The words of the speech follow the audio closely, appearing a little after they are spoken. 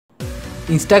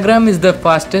Instagram is the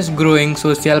fastest growing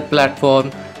social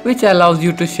platform which allows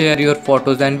you to share your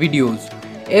photos and videos.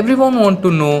 Everyone wants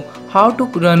to know how to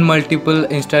run multiple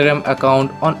Instagram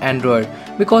accounts on Android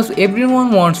because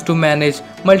everyone wants to manage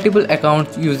multiple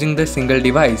accounts using the single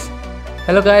device.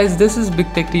 Hello guys, this is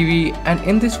BigTechTv and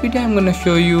in this video I'm gonna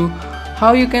show you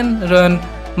how you can run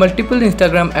multiple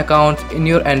Instagram accounts in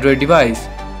your Android device.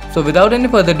 So without any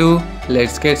further ado,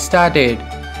 let's get started.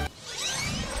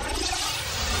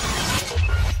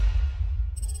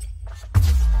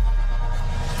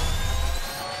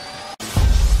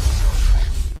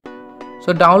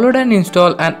 So download and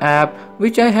install an app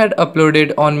which I had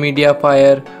uploaded on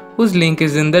Mediafire, whose link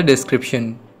is in the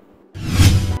description.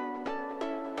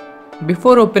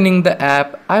 Before opening the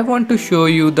app, I want to show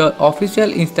you the official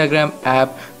Instagram app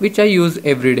which I use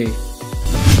every day.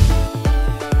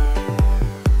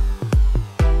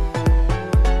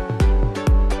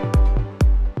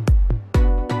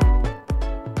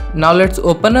 Now let's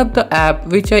open up the app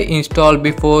which I installed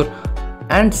before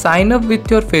and sign up with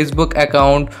your Facebook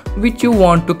account which you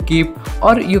want to keep,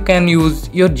 or you can use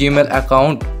your Gmail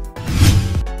account.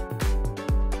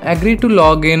 Agree to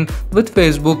log in with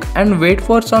Facebook and wait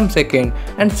for some second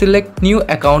and select new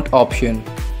account option.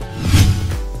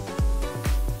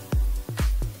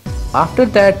 After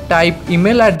that, type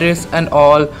email address and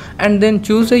all and then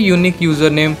choose a unique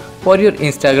username for your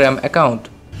Instagram account.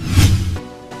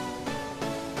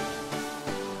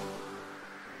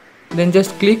 Then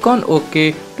just click on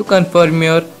OK to confirm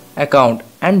your account,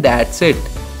 and that's it.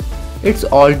 It's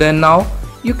all done now.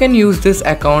 You can use this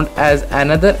account as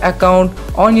another account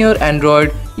on your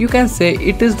Android. You can say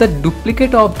it is the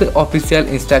duplicate of the official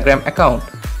Instagram account.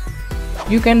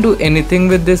 You can do anything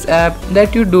with this app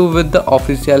that you do with the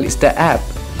official Insta app.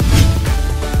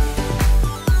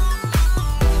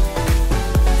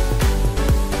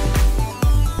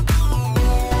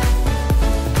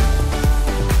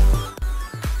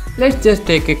 Let's just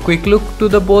take a quick look to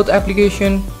the both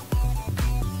application.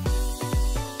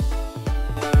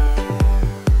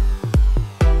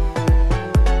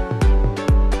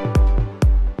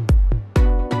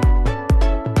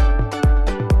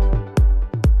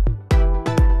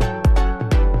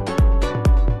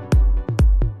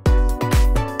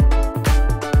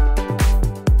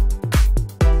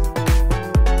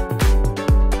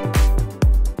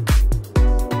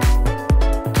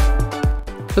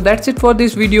 So that's it for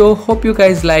this video. Hope you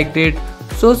guys liked it.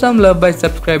 Show some love by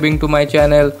subscribing to my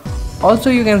channel. Also,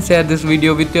 you can share this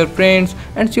video with your friends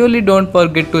and surely don't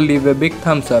forget to leave a big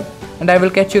thumbs up. And I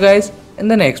will catch you guys in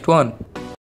the next one.